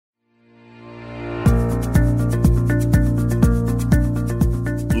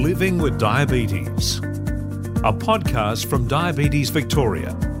Living with Diabetes, a podcast from Diabetes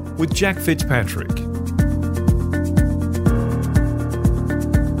Victoria with Jack Fitzpatrick.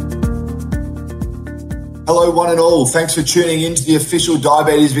 Hello, one and all. Thanks for tuning in to the official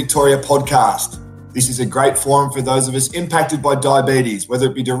Diabetes Victoria podcast. This is a great forum for those of us impacted by diabetes, whether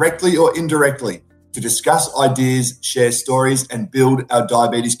it be directly or indirectly, to discuss ideas, share stories, and build our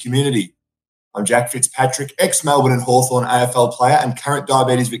diabetes community. I'm Jack Fitzpatrick, ex-Melbourne and Hawthorn AFL player and current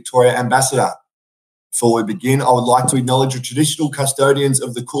Diabetes Victoria ambassador. Before we begin, I would like to acknowledge the traditional custodians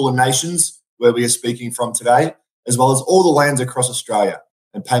of the Kulin Nations, where we are speaking from today, as well as all the lands across Australia,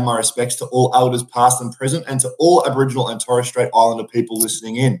 and pay my respects to all elders past and present and to all Aboriginal and Torres Strait Islander people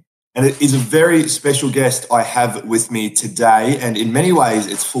listening in. And it is a very special guest I have with me today, and in many ways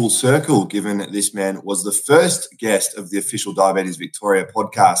it's full circle given this man was the first guest of the official Diabetes Victoria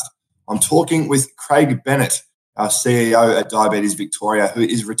podcast. I'm talking with Craig Bennett, our CEO at Diabetes Victoria, who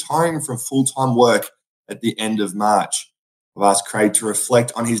is retiring from full-time work at the end of March. I've asked Craig to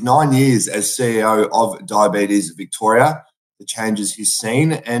reflect on his 9 years as CEO of Diabetes Victoria, the changes he's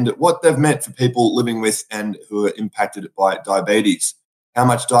seen, and what they've meant for people living with and who are impacted by diabetes, how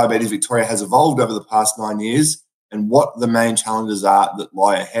much Diabetes Victoria has evolved over the past 9 years, and what the main challenges are that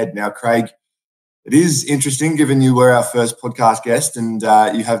lie ahead. Now, Craig, it is interesting given you were our first podcast guest and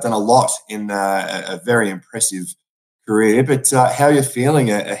you have done a lot in a very impressive career, but how are you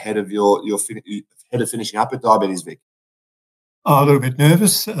feeling ahead of finishing up at Diabetes Vic? A little bit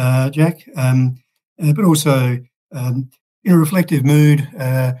nervous, Jack, but also in a reflective mood,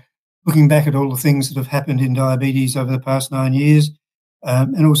 looking back at all the things that have happened in diabetes over the past 9 years,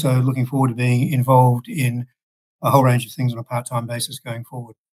 and also looking forward to being involved in a whole range of things on a part-time basis going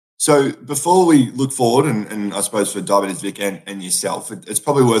forward. So before we look forward, and I suppose for Diabetes Vic and yourself, it's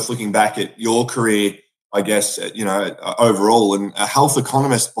probably worth looking back at your career, I guess, overall, and a health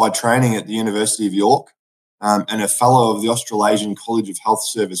economist by training at the University of York, and a fellow of the Australasian College of Health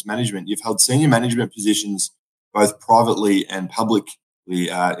Service Management. You've held senior management positions both privately and publicly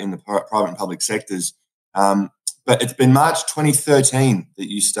in the private and public sectors. But it's been March 2013 that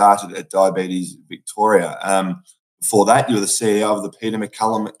you started at Diabetes Victoria. Before that, you were the CEO of the Peter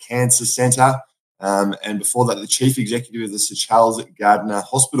MacCallum Cancer Centre, and before that, the Chief Executive of the Sir Charles Gardner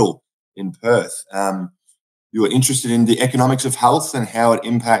Hospital in Perth. You were interested in the economics of health and how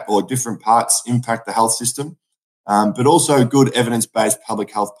different parts impact the health system, but also good evidence-based public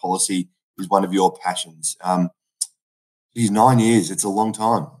health policy is one of your passions. 9 years, it's a long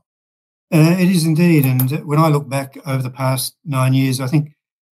time. It is indeed, and when I look back over the past 9 years, I think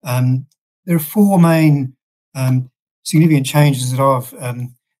there are four main significant changes that I've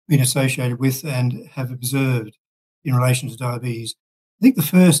been associated with and have observed in relation to diabetes. I think the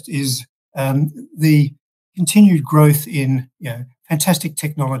first is the continued growth in fantastic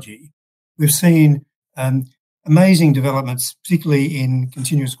technology. We've seen amazing developments, particularly in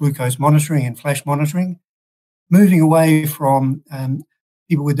continuous glucose monitoring and flash monitoring, moving away from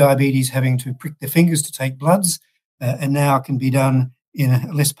people with diabetes having to prick their fingers to take bloods, and now can be done in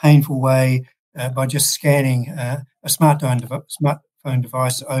a less painful way by just scanning a smartphone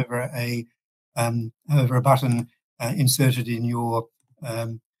device over a button inserted in your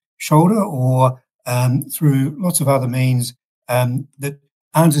shoulder, or through lots of other means that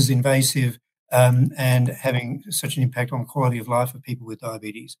aren't as invasive and having such an impact on the quality of life of people with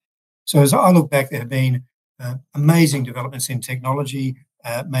diabetes. So as I look back, there have been amazing developments in technology,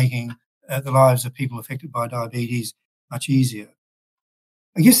 making the lives of people affected by diabetes much easier.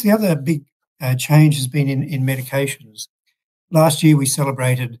 I guess the other big change has been in medications. Last year, we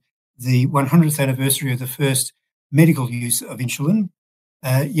celebrated the 100th anniversary of the first medical use of insulin,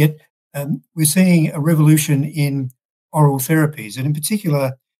 yet we're seeing a revolution in oral therapies, and in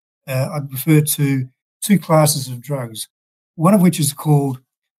particular, I refer to two classes of drugs, one of which is called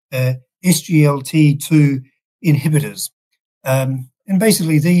SGLT2 inhibitors. And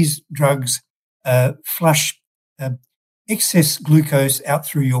basically, these drugs flush excess glucose out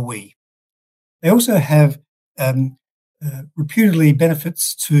through your wee. They also have reputedly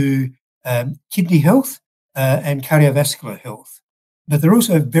benefits to kidney health and cardiovascular health, but they're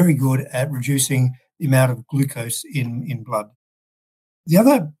also very good at reducing the amount of glucose in blood. The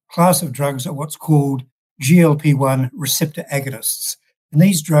other class of drugs are what's called GLP-1 receptor agonists, and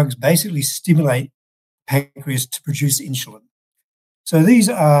these drugs basically stimulate pancreas to produce insulin. So these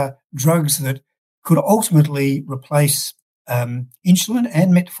are drugs that could ultimately replace insulin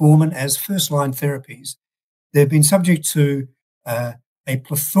and metformin as first-line therapies. They've been subject to a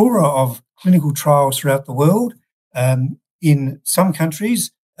plethora of clinical trials throughout the world. In some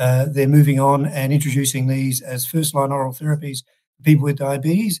countries, they're moving on and introducing these as first-line oral therapies for people with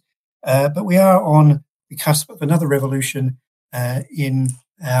diabetes. but we are on the cusp of another revolution in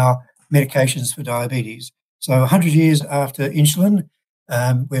our medications for diabetes. So 100 years after insulin,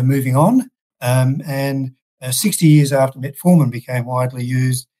 we're moving on, and 60 years after metformin became widely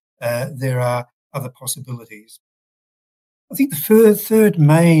used, there are other possibilities. I think the third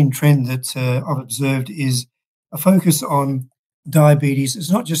main trend that I've observed is a focus on diabetes. It's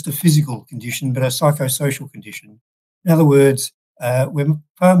not just a physical condition, but a psychosocial condition. In other words, we're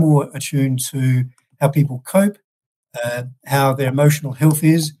far more attuned to how people cope, how their emotional health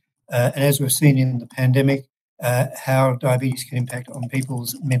is, and as we've seen in the pandemic, how diabetes can impact on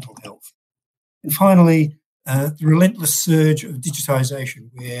people's mental health. And finally, the relentless surge of digitisation,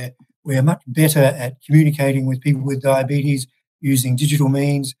 where we are much better at communicating with people with diabetes using digital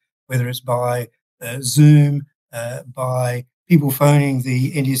means, whether it's by Zoom, by people phoning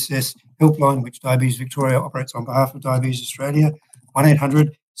the NDSS helpline, which Diabetes Victoria operates on behalf of Diabetes Australia,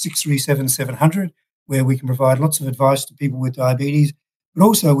 1800 637 700, where we can provide lots of advice to people with diabetes. But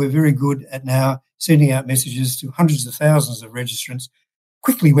also we're very good at now sending out messages to hundreds of thousands of registrants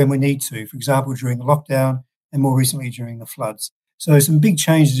quickly when we need to, for example, during the lockdown and more recently during the floods. So some big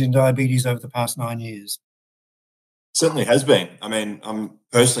changes in diabetes over the past 9 years. Certainly has been. I mean, I'm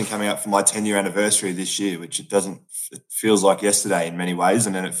personally coming up for my 10-year anniversary this year, which it feels like yesterday in many ways,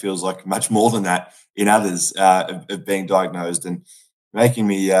 and then it feels like much more than that in others of being diagnosed, and making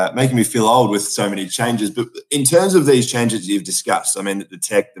me feel old with so many changes. But in terms of these changes you've discussed, I mean, the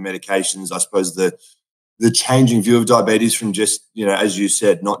tech, the medications, I suppose the changing view of diabetes from just, as you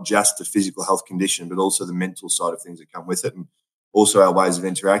said, not just the physical health condition, but also the mental side of things that come with it, and also our ways of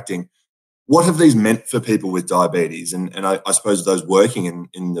interacting. What have these meant for people with diabetes, and I suppose those working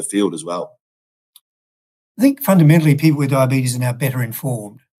in the field as well? I think fundamentally people with diabetes are now better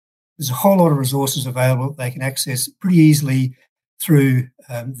informed. There's a whole lot of resources available that they can access pretty easily through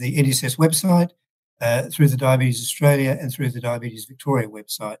the NDSS website, through the Diabetes Australia, and through the Diabetes Victoria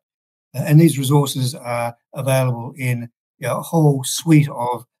website. And these resources are available in a whole suite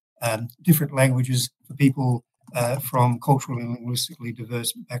of different languages for people from culturally and linguistically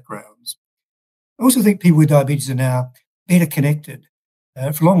diverse backgrounds. I also think people with diabetes are now better connected.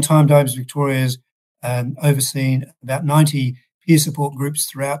 For a long time, Diabetes Victoria has overseen about 90 peer support groups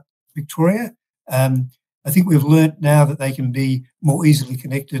throughout Victoria. I think we've learnt now that they can be more easily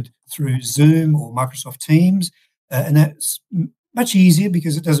connected through Zoom or Microsoft Teams, and that's much easier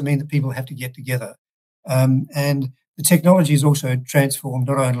because it doesn't mean that people have to get together. And the technology has also transformed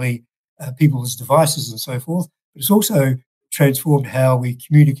not only people's devices and so forth, but it's also transformed how we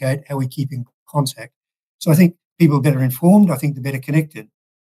communicate, how we keep in contact. So I think people are better informed. I think they're better connected.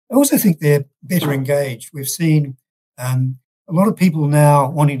 I also think they're better engaged. We've seen a lot of people now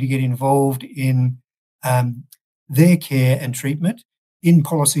wanting to get involved in their care and treatment, in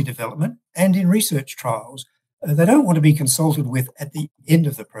policy development and in research trials. They don't want to be consulted with at the end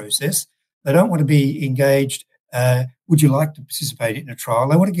of the process. They don't want to be engaged, would you like to participate in a trial?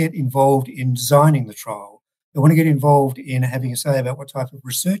 They want to get involved in designing the trial. They want to get involved in having a say about what type of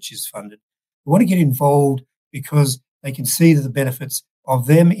research is funded. They want to get involved because they can see the benefits of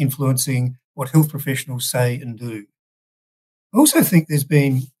them influencing what health professionals say and do. I also think there's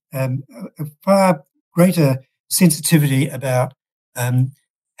been a far greater sensitivity about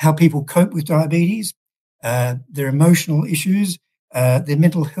how people cope with diabetes, their emotional issues, their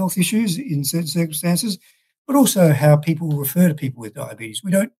mental health issues in certain circumstances, but also how people refer to people with diabetes.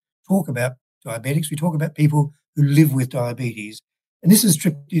 We don't talk about diabetics, we talk about people who live with diabetes. And this has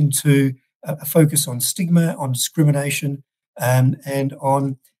tripped into a focus on stigma, on discrimination, and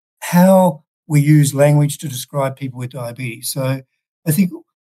on how we use language to describe people with diabetes. So I think the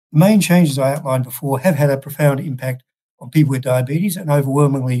main changes I outlined before have had a profound impact on people with diabetes, and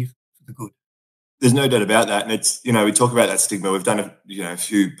overwhelmingly for the good. There's no doubt about that. And it's, we talk about that stigma. We've done a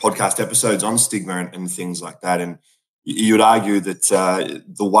few podcast episodes on stigma and things like that. And you would argue that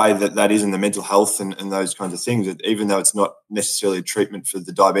the way that is in the mental health and those kinds of things, that even though it's not necessarily a treatment for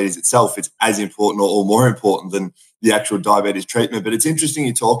the diabetes itself, it's as important or more important than the actual diabetes treatment. But it's interesting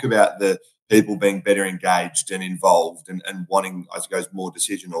you talk about the people being better engaged and involved and wanting, I suppose, more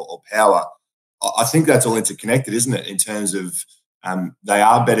decision or power. I think that's all interconnected, isn't it, in terms of they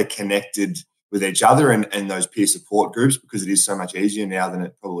are better connected with each other and those peer support groups, because it is so much easier now than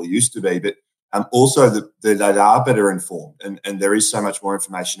it probably used to be. But also that they are better informed and there is so much more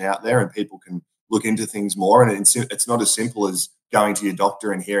information out there and people can look into things more. And it's not as simple as going to your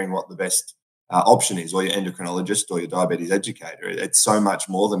doctor and hearing what the best option is, or your endocrinologist or your diabetes educator. It's so much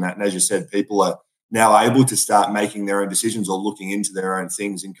more than that. And as you said, people are now able to start making their own decisions or looking into their own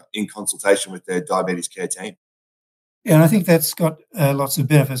things in consultation with their diabetes care team. Yeah, and I think that's got lots of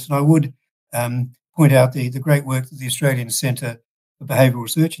benefits. And I would point out the great work that the Australian Centre for Behavioural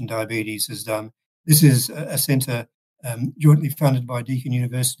Research in Diabetes has done. This is a centre jointly funded by Deakin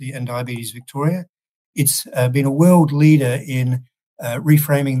University and Diabetes Victoria. It's been a world leader in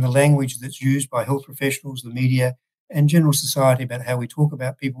reframing the language that's used by health professionals, the media, and general society about how we talk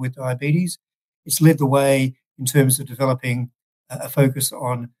about people with diabetes. It's led the way in terms of developing a focus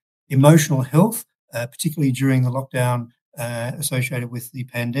on emotional health, particularly during the lockdown associated with the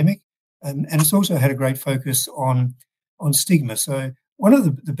pandemic. And it's also had a great focus on stigma. So one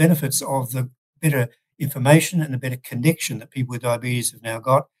of the benefits of the better information and the better connection that people with diabetes have now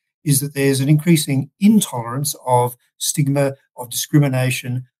got is that there's an increasing intolerance of stigma, of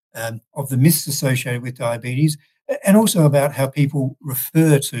discrimination, of the myths associated with diabetes, and also about how people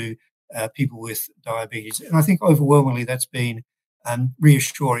refer to people with diabetes. And I think overwhelmingly that's been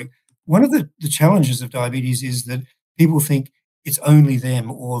reassuring. One of the challenges of diabetes is that people think it's only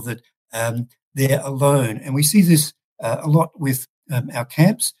them, or that they're alone. And we see this a lot with our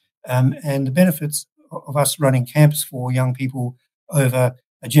camps, and the benefits of us running camps for young people over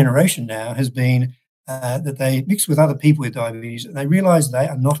a generation now has been that they mix with other people with diabetes and they realise they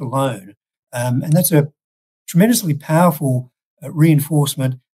are not alone. And that's a tremendously powerful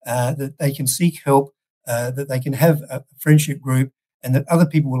reinforcement that they can seek help, that they can have a friendship group, and that other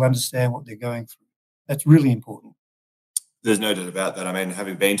people will understand what they're going through. That's really important. There's no doubt about that. I mean,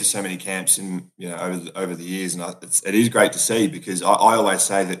 having been to so many camps in over the years, and it is great to see, because I always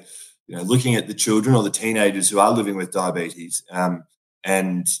say that looking at the children or the teenagers who are living with diabetes,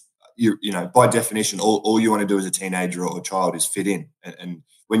 and by definition, all you want to do as a teenager or a child is fit in. And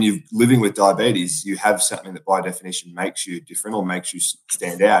when you're living with diabetes, you have something that by definition makes you different or makes you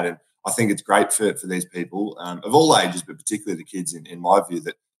stand out. And I think it's great for these people of all ages, but particularly the kids, in my view,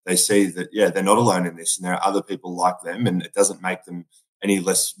 that they see that, they're not alone in this and there are other people like them, and it doesn't make them any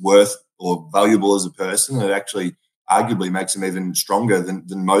less worth or valuable as a person. It actually arguably makes them even stronger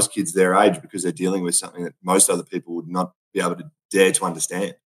than most kids their age, because they're dealing with something that most other people would not be able to dare to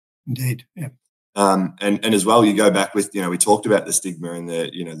understand. Indeed, yeah. And as well, you go back with, we talked about the stigma and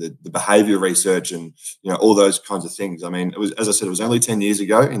the behaviour research and, all those kinds of things. I mean, it was, as I said, it was only 10 years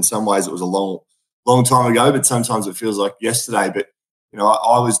ago. In some ways it was a long time ago, but sometimes it feels like yesterday. But,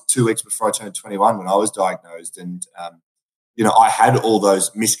 I was 2 weeks before I turned 21 when I was diagnosed, and, I had all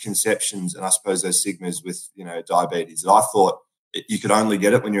those misconceptions and I suppose those stigmas with, diabetes, that I thought you could only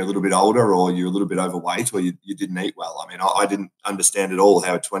get it when you're a little bit older, or you're a little bit overweight, or you didn't eat well. I mean, I didn't understand at all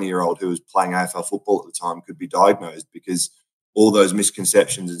how a 20-year-old who was playing AFL football at the time could be diagnosed, because all those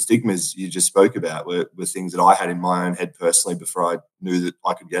misconceptions and stigmas you just spoke about were things that I had in my own head personally before I knew that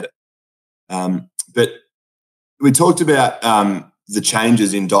I could get it. But we talked about the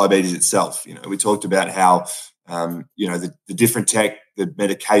changes in diabetes itself. We talked about how, the different tech, the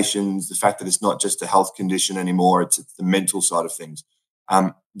medications, the fact that it's not just a health condition anymore, it's the mental side of things.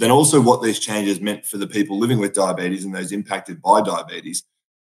 Then also what these changes meant for the people living with diabetes and those impacted by diabetes.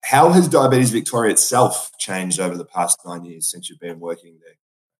 How has Diabetes Victoria itself changed over the past 9 years since you've been working there?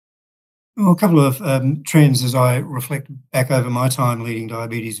 Well, a couple of trends as I reflect back over my time leading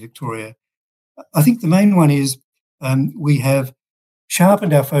Diabetes Victoria. I think the main one is we have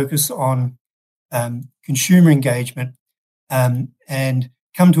sharpened our focus on consumer engagement and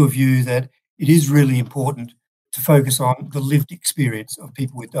come to a view that it is really important to focus on the lived experience of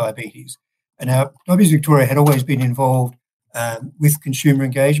people with diabetes. And now Diabetes Victoria had always been involved with consumer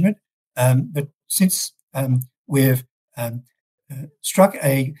engagement, but since we've struck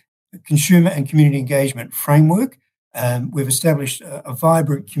a consumer and community engagement framework, we've established a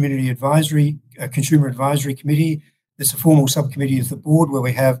vibrant consumer advisory committee. There's a formal subcommittee of the board where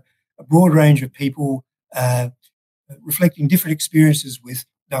we have a broad range of people reflecting different experiences with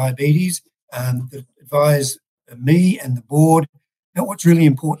diabetes that advise me and the board about what's really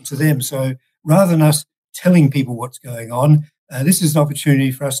important to them. So rather than us telling people what's going on, this is an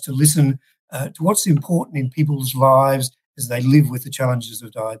opportunity for us to listen to what's important in people's lives as they live with the challenges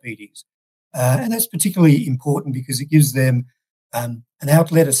of diabetes. And that's particularly important because it gives them an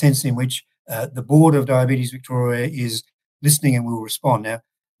outlet, a sense in which the board of Diabetes Victoria is listening and will respond. Now,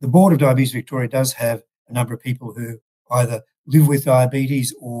 the board of Diabetes Victoria does have a number of people who either live with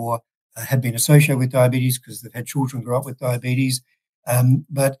diabetes or have been associated with diabetes because they've had children grow up with diabetes.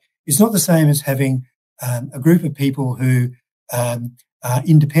 But it's not the same as having a group of people who are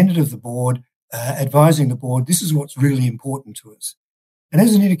independent of the board, advising the board. This is what's really important to us. And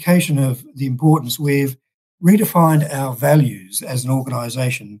as an indication of the importance, we've redefined our values as an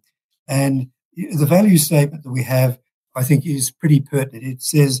organisation. And the value statement that we have, I think, is pretty pertinent. It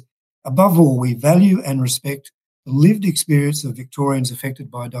says, above all, we value and respect the lived experience of Victorians affected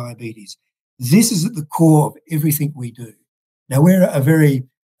by diabetes. This is at the core of everything we do. Now, we're a very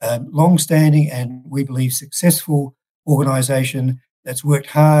long-standing and, we believe, successful organisation that's worked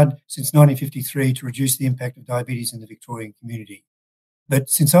hard since 1953 to reduce the impact of diabetes in the Victorian community. But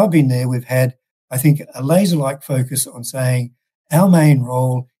since I've been there, we've had, I think, a laser-like focus on saying our main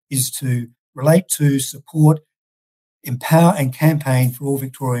role is to relate to, support, empower and campaign for all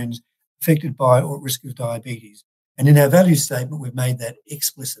Victorians affected by or at risk of diabetes. And in our values statement, we've made that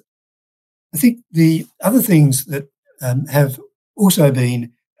explicit. I think the other things that have also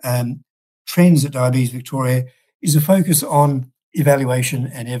been trends at Diabetes Victoria is a focus on evaluation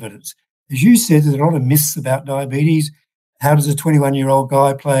and evidence. As you said, there's a lot of myths about diabetes. How does a 21-year-old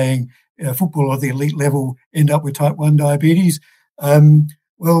guy playing football at the elite level end up with type 1 diabetes?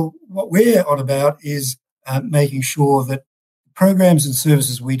 Well, what we're on about is making sure that programs and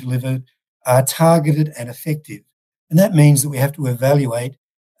services we deliver are targeted and effective. And that means that we have to evaluate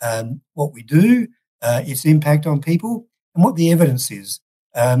what we do, its impact on people, and what the evidence is.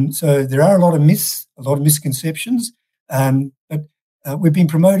 So there are a lot of myths, a lot of misconceptions, but we've been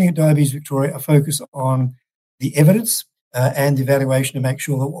promoting at Diabetes Victoria a focus on the evidence and the evaluation to make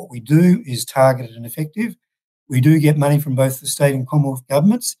sure that what we do is targeted and effective. We do get money from both the state and Commonwealth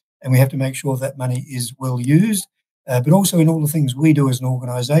governments, and we have to make sure that money is well used. But also in all the things we do as an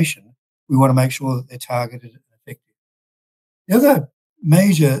organisation, we want to make sure that they're targeted and effective. The other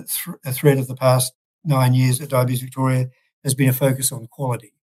major thread of the past 9 years at Diabetes Victoria has been a focus on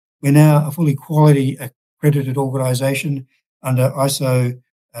quality. We're now a fully quality accredited organisation under ISO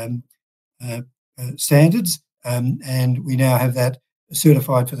standards, and we now have that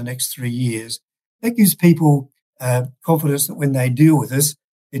certified for the next 3 years. That gives people confidence that when they deal with us,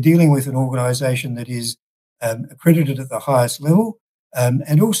 they're dealing with an organisation that is accredited at the highest level,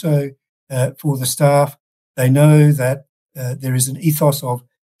 and also for the staff, they know that there is an ethos of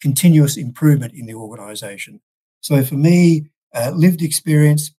continuous improvement in the organisation. So for me, lived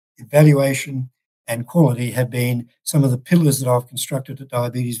experience, evaluation and quality have been some of the pillars that I've constructed at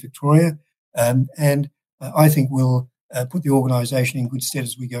Diabetes Victoria, and I think will put the organisation in good stead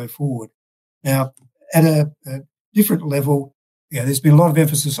as we go forward. Now, at a different level, there's been a lot of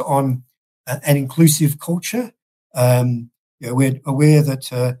emphasis on an inclusive culture. We're aware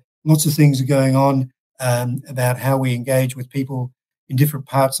that lots of things are going on about how we engage with people in different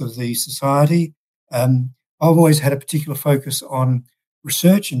parts of the society. I've always had a particular focus on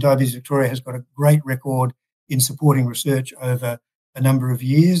research, and Diabetes Victoria has got a great record in supporting research over a number of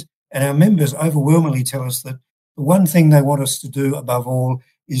years. And our members overwhelmingly tell us that the one thing they want us to do above all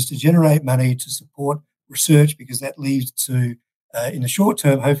is to generate money to support research, because that leads to, in the short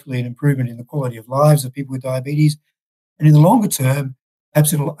term, hopefully an improvement in the quality of lives of people with diabetes. And in the longer term,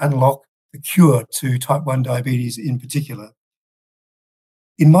 perhaps it'll unlock the cure to type 1 diabetes in particular.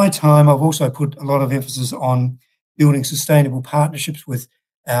 In my time, I've also put a lot of emphasis on building sustainable partnerships with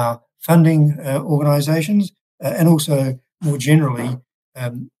our funding organisations, and also more generally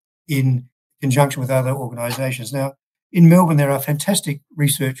in conjunction with other organisations. Now, in Melbourne, there are fantastic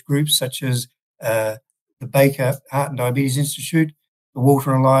research groups such as the Baker Heart and Diabetes Institute, the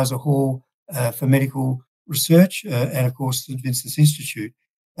Walter and Eliza Hall for Medical Research, and of course the St Vincent's Institute.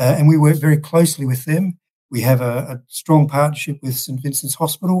 And we work very closely with them. We have a strong partnership with St Vincent's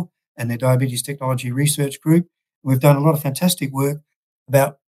Hospital and their Diabetes Technology Research Group. We've done a lot of fantastic work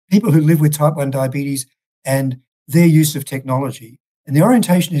about people who live with type 1 diabetes and their use of technology. And the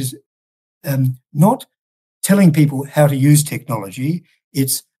orientation is not telling people how to use technology,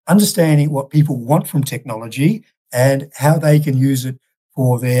 it's understanding what people want from technology and how they can use it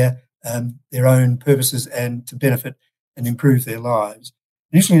for their own purposes and to benefit and improve their lives.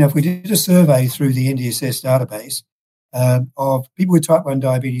 Initially enough, we did a survey through the NDSS database of people with type 1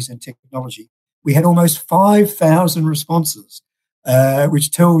 diabetes and technology. We had almost 5,000 responses,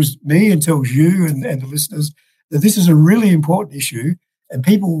 which tells me and tells you and the listeners that this is a really important issue and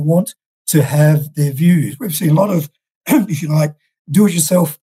people want to have their views. We've seen a lot of, if you like,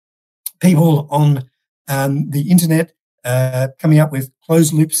 do-it-yourself people on the internet coming up with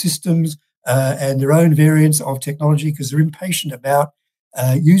closed-loop systems and their own variants of technology because they're impatient about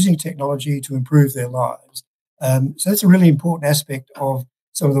using technology to improve their lives. So that's a really important aspect of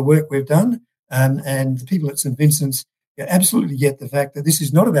some of the work we've done. And the people at St Vincent's absolutely get the fact that this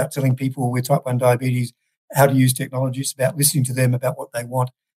is not about telling people with type 1 diabetes how to use technology. It's about listening to them about what they want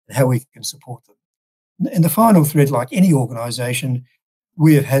and how we can support them. And the final thread, like any organisation,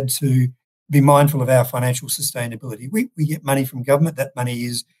 we have had to be mindful of our financial sustainability. We get money from government. That money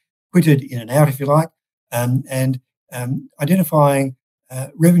is quitted in and out, if you like, and identifying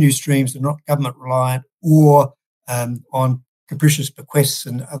revenue streams that are not government reliant or on capricious bequests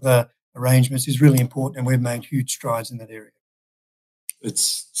and other arrangements is really important, and we've made huge strides in that area.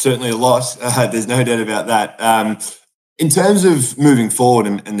 It's certainly a lot. There's no doubt about that. In terms of moving forward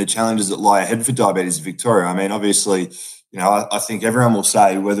and the challenges that lie ahead for diabetes in Victoria, I mean, obviously, I think everyone will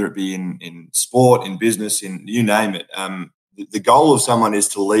say, whether it be in sport, in business, in you name it, the goal of someone is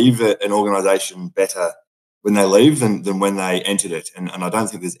to leave an organisation better when they leave than when they entered it. And I don't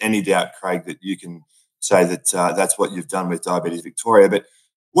think there's any doubt, Craig, that you can say that that's what you've done with Diabetes Victoria. But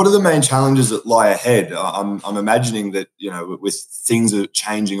what are the main challenges that lie ahead? I'm imagining that, with things are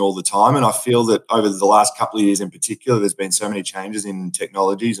changing all the time. And I feel that over the last couple of years in particular, there's been so many changes in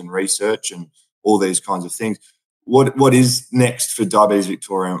technologies and research and all these kinds of things. What is next for Diabetes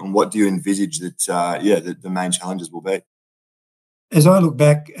Victoria, and what do you envisage that, the main challenges will be? As I look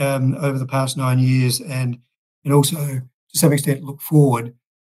back over the past 9 years and also to some extent look forward,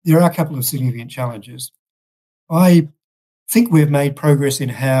 there are a couple of significant challenges. I think we've made progress in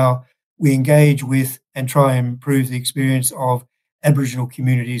how we engage with and try and improve the experience of Aboriginal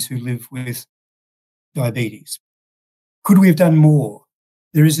communities who live with diabetes. Could we have done more?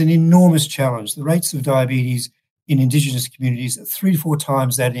 There is an enormous challenge. The rates of diabetes in Indigenous communities are 3 to 4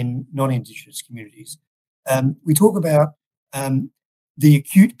 times that in non-Indigenous communities. We talk about the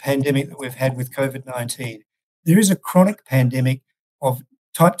acute pandemic that we've had with COVID-19. There is a chronic pandemic of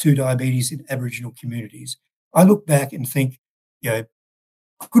type 2 diabetes in Aboriginal communities. I look back and think,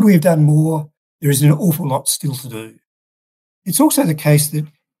 could we have done more? There is an awful lot still to do. It's also the case that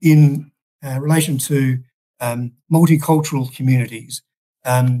in relation to multicultural communities,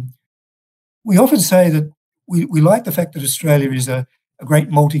 we often say that we like the fact that Australia is a great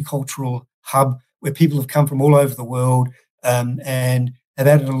multicultural hub where people have come from all over the world and have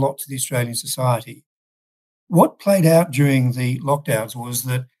added a lot to the Australian society. What played out during the lockdowns was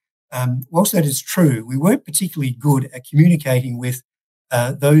that whilst that is true, we weren't particularly good at communicating with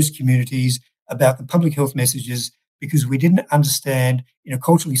those communities about the public health messages because we didn't understand in a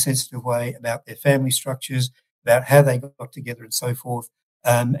culturally sensitive way about their family structures, about how they got together and so forth.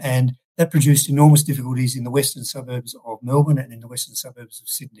 And that produced enormous difficulties in the western suburbs of Melbourne and in the western suburbs of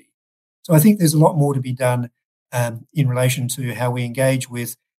Sydney. So I think there's a lot more to be done in relation to how we engage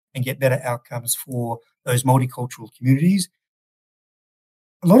with and get better outcomes for those multicultural communities.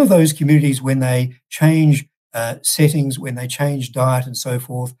 A lot of those communities, when they change settings, when they change diet and so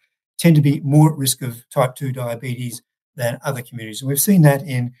forth, tend to be more at risk of type 2 diabetes than other communities. And we've seen that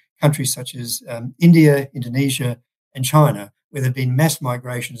in countries such as India, Indonesia, and China, where there have been mass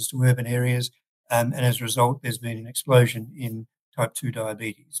migrations to urban areas, and as a result, there's been an explosion in type 2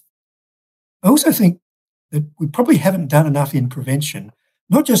 diabetes. I also think that we probably haven't done enough in prevention,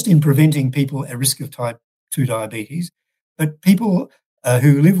 not just in preventing people at risk of type 2 diabetes, but people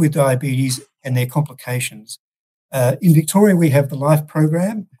who live with diabetes and their complications. In Victoria, we have the LIFE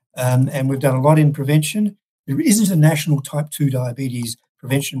program, and we've done a lot in prevention. There isn't a national type 2 diabetes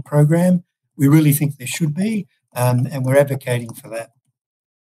prevention program. We really think there should be, and we're advocating for that.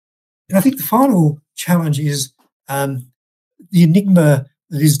 And I think the final challenge is the enigma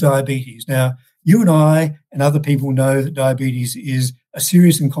that is diabetes. Now, you and I and other people know that diabetes is a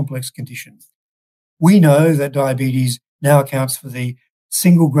serious and complex condition. We know that diabetes now accounts for the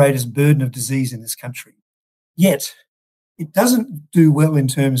single greatest burden of disease in this country. Yet, it doesn't do well in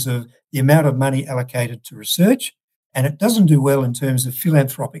terms of the amount of money allocated to research, and it doesn't do well in terms of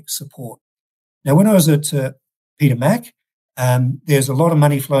philanthropic support. Now, when I was at Peter Mac, there's a lot of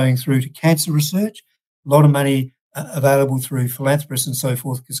money flowing through to cancer research, a lot of money available through philanthropists and so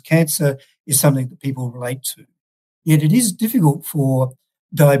forth, because cancer is something that people relate to. Yet it is difficult for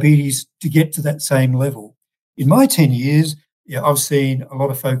diabetes to get to that same level. In my 10 years, I've seen a lot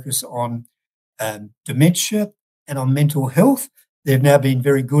of focus on dementia and on mental health. They've now been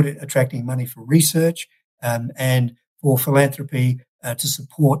very good at attracting money for research and for philanthropy to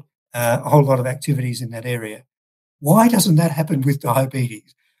support a whole lot of activities in that area. Why doesn't that happen with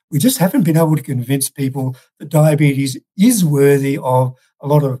diabetes? We just haven't been able to convince people that diabetes is worthy of a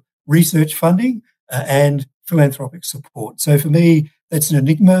lot of research funding and philanthropic support. So for me, that's an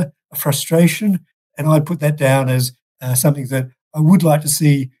enigma, a frustration, and I'd put that down as something that I would like to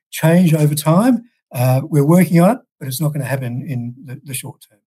see change over time. We're working on it, but it's not going to happen in the short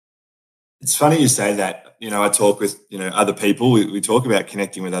term. It's funny you say that. I talk with, other people. We talk about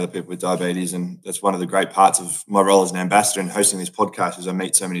connecting with other people with diabetes, and that's one of the great parts of my role as an ambassador and hosting this podcast is I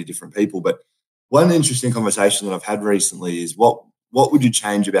meet so many different people. But one interesting conversation that I've had recently is what would you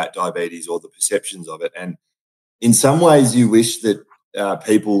change about diabetes or the perceptions of it? And in some ways you wish that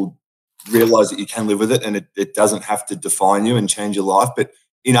people realise that you can live with it and it doesn't have to define you and change your life. But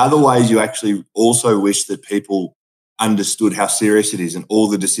in other ways, you actually also wish that people understood how serious it is and all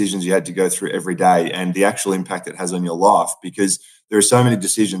the decisions you had to go through every day and the actual impact it has on your life, because there are so many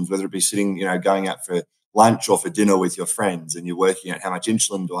decisions, whether it be sitting, going out for lunch or for dinner with your friends, and you're working out how much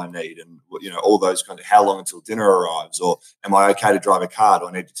insulin do I need, and all those kinds of, how long until dinner arrives, or am I okay to drive a car? Do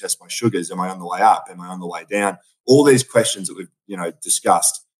I need to test my sugars? Am I on the way up? Am I on the way down? All these questions that we've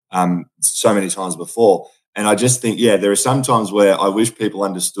discussed so many times before. And I just think, there are some times where I wish people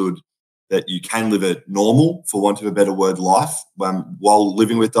understood that you can live a normal, for want of a better word, life while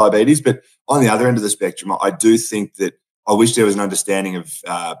living with diabetes. But on the other end of the spectrum, I do think that I wish there was an understanding of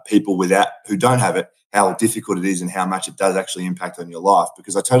people who don't have it, how difficult it is and how much it does actually impact on your life.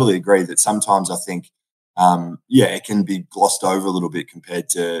 Because I totally agree that sometimes I think, it can be glossed over a little bit compared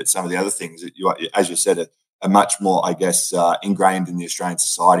to some of the other things that as you said, are much more, I guess, ingrained in the Australian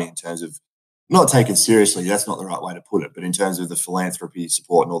society in terms of not taken seriously. That's not the right way to put it, but in terms of the philanthropy,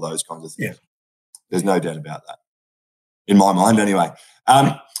 support, and all those kinds of things. There's no doubt about that, in my mind, anyway.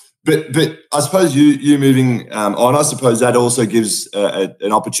 But I suppose you moving on, I suppose that also gives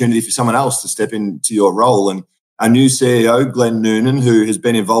an opportunity for someone else to step into your role. And our new CEO, Glenn Noonan, who has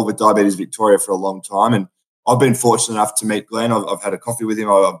been involved with Diabetes Victoria for a long time, and I've been fortunate enough to meet Glenn. I've had a coffee with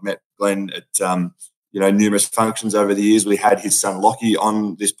him. I've met Glenn at numerous functions over the years. We had his son Lockie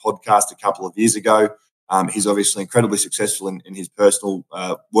on this podcast a couple of years ago. He's obviously incredibly successful in his personal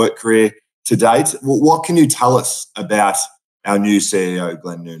work career to date. What can you tell us about our new CEO,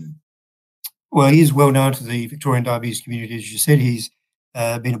 Glenn Noonan? Well, he is well known to the Victorian diabetes community. As you said, he's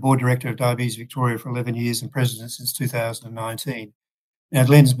been a board director of Diabetes Victoria for 11 years and president since 2019. Now,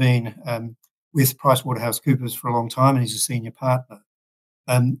 Glenn's been with PricewaterhouseCoopers for a long time, and he's a senior partner.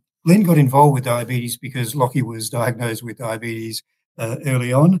 Glenn got involved with diabetes because Lockie was diagnosed with diabetes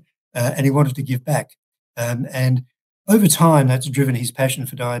early on, and he wanted to give back. And over time, that's driven his passion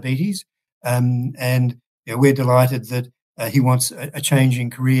for diabetes. And we're delighted that he wants a change in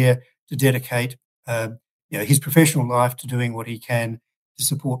career to dedicate his professional life to doing what he can to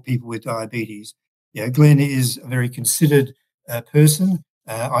support people with diabetes. Glenn is a very considered person.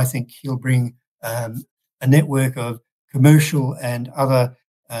 I think he'll bring a network of commercial and other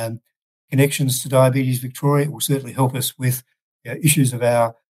connections to Diabetes Victoria. It will certainly help us with issues of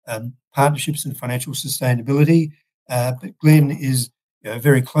our partnerships and financial sustainability. But Glenn is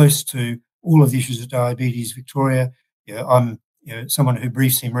very close to all of the issues of Diabetes Victoria. I'm someone who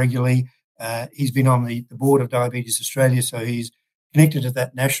briefs him regularly. He's been on the board of Diabetes Australia, so he's connected at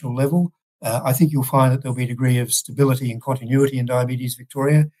that national level. I think you'll find that there'll be a degree of stability and continuity in Diabetes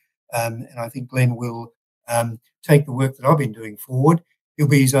Victoria. And I think Glenn will take the work that I've been doing forward. He'll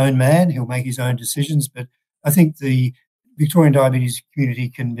be his own man. He'll make his own decisions. But I think the Victorian diabetes community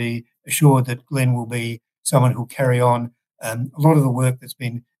can be assured that Glenn will be someone who'll carry on a lot of the work that's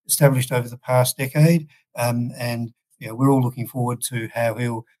been established over the past decade. And we're all looking forward to how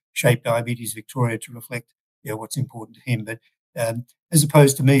he'll shape Diabetes Victoria to reflect what's important to him. But as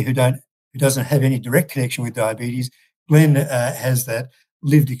opposed to me, who doesn't have any direct connection with diabetes, Glenn has that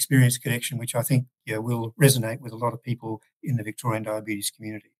lived experience connection, which I think will resonate with a lot of people in the Victorian diabetes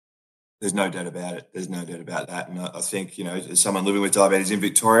community. There's no doubt about it. There's no doubt about that. And I think, as someone living with diabetes in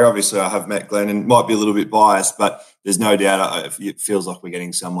Victoria, obviously I have met Glenn and might be a little bit biased, but there's no doubt it feels like we're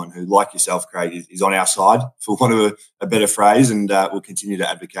getting someone who, like yourself, Craig, is on our side, for want of a better phrase, and will continue to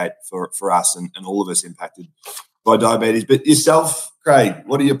advocate for us and all of us impacted by diabetes. But yourself, Craig,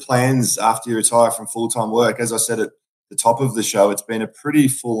 what are your plans after you retire from full-time work? As I said at the top of the show, it's been a pretty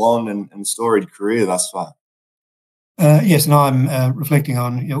full-on and storied career thus far. Yes, and I'm reflecting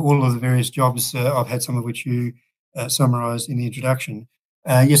on all of the various jobs I've had, some of which you summarised in the introduction.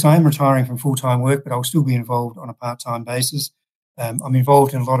 Yes, I am retiring from full-time work, but I'll still be involved on a part-time basis. I'm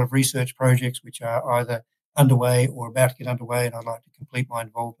involved in a lot of research projects which are either underway or about to get underway, and I'd like to complete my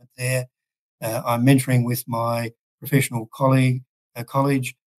involvement there. I'm mentoring with my professional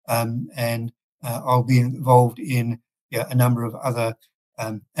college, and I'll be involved in a number of other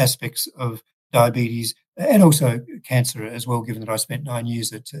aspects of diabetes and also cancer as well, given that I spent 9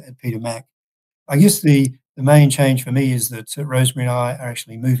 years at Peter Mac. I guess the main change for me is that Rosemary and I are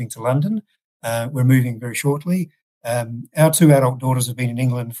actually moving to London. We're moving very shortly. Our two adult daughters have been in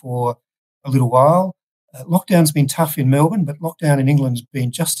England for a little while. Lockdown's been tough in Melbourne, but lockdown in England's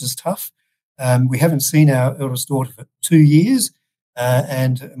been just as tough. We haven't seen our eldest daughter for 2 years,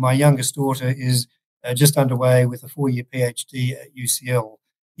 and my youngest daughter is just underway with a 4-year PhD at UCL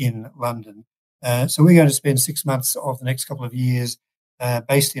in London. So we're going to spend 6 months of the next couple of years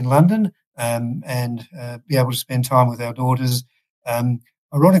based in London and be able to spend time with our daughters.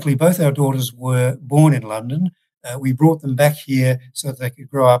 Ironically, both our daughters were born in London. We brought them back here so that they could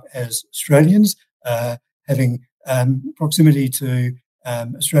grow up as Australians, having proximity to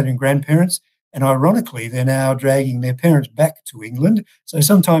Australian grandparents. And ironically, they're now dragging their parents back to England. So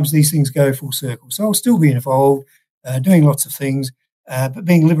sometimes these things go full circle. So I'll still be involved, doing lots of things, but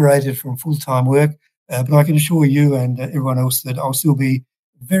being liberated from full-time work. But I can assure you and everyone else that I'll still be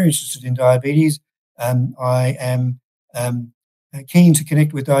very interested in diabetes. I am keen to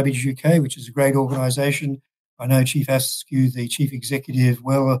connect with Diabetes UK, which is a great organisation. I know Chief Askew, the Chief Executive,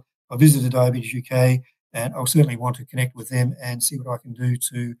 well. I visited Diabetes UK, and I'll certainly want to connect with them and see what I can do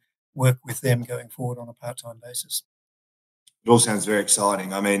to work with them going forward on a part-time basis. It all sounds very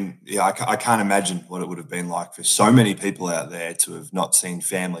exciting. I mean, I can't imagine what it would have been like for so many people out there to have not seen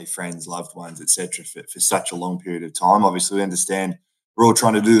family, friends, loved ones, etc., for such a long period of time. Obviously, we understand we're all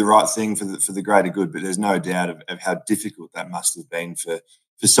trying to do the right thing for the greater good, but there's no doubt of how difficult that must have been for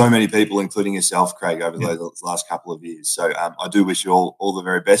so many people, including yourself, Craig, over those last couple of years. So I do wish you all the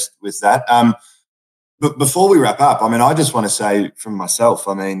very best with that. But before we wrap up, I mean, I just want to say from myself,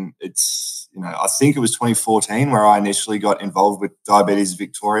 I mean, it's, I think it was 2014 where I initially got involved with Diabetes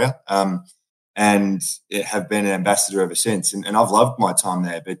Victoria, and have been an ambassador ever since. And I've loved my time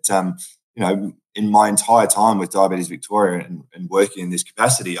there. But, in my entire time with Diabetes Victoria and working in this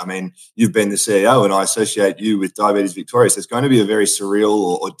capacity, I mean, you've been the CEO and I associate you with Diabetes Victoria. So it's going to be a very surreal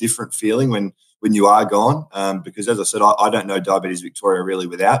or different feeling when you are gone, because as I said, I don't know Diabetes Victoria really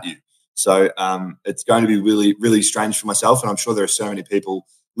without you. So it's going to be really, really strange for myself. And I'm sure there are so many people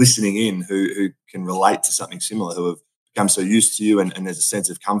listening in who can relate to something similar, who have become so used to you, and there's a sense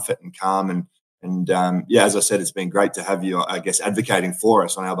of comfort and calm. And as I said, it's been great to have you, I guess, advocating for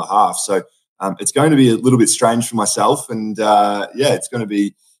us on our behalf. So it's going to be a little bit strange for myself. And it's going to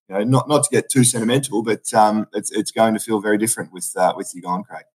be, not to get too sentimental, but it's going to feel very different with you gone,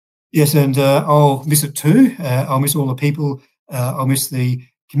 Craig. Yes, and I'll miss it too. I'll miss all the people. I'll miss the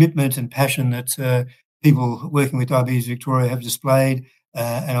commitment and passion that people working with Diabetes Victoria have displayed,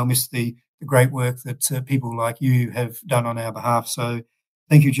 and I'll miss the great work that people like you have done on our behalf. So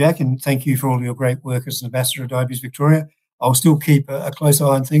thank you, Jack, and thank you for all your great work as an ambassador of Diabetes Victoria. I'll still keep a close eye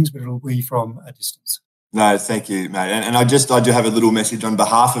on things, but it'll be from a distance. No, thank you, mate. And I do have a little message on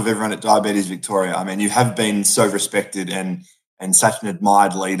behalf of everyone at Diabetes Victoria. I mean, you have been so respected and such an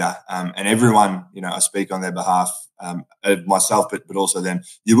admired leader, and everyone, I speak on their behalf, myself, but also them.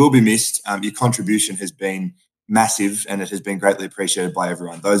 You will be missed. Your contribution has been massive, and it has been greatly appreciated by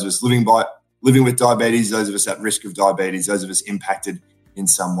everyone. Those of us living with diabetes, those of us at risk of diabetes, those of us impacted in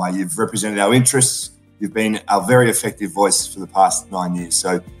some way. You've represented our interests. You've been our very effective voice for the past 9 years.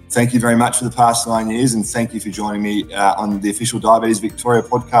 So thank you very much for the past 9 years, and thank you for joining me on the official Diabetes Victoria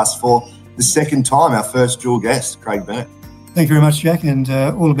podcast for the second time, our first dual guest, Craig Bennett. Thank you very much, Jack, and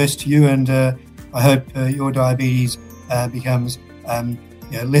all the best to you. And I hope your diabetes becomes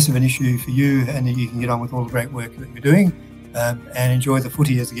less of an issue for you, and that you can get on with all the great work that you're doing, and enjoy the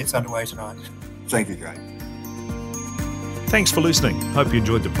footy as it gets underway tonight. Thank you, Craig. Thanks for listening. Hope you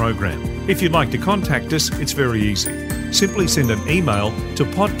enjoyed the program. If you'd like to contact us, it's very easy. Simply send an email to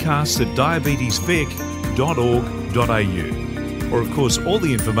podcast@diabetesvic.org.au. Or, of course, all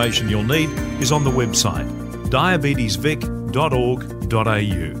the information you'll need is on the website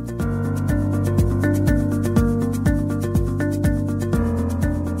diabetesvic.org.au.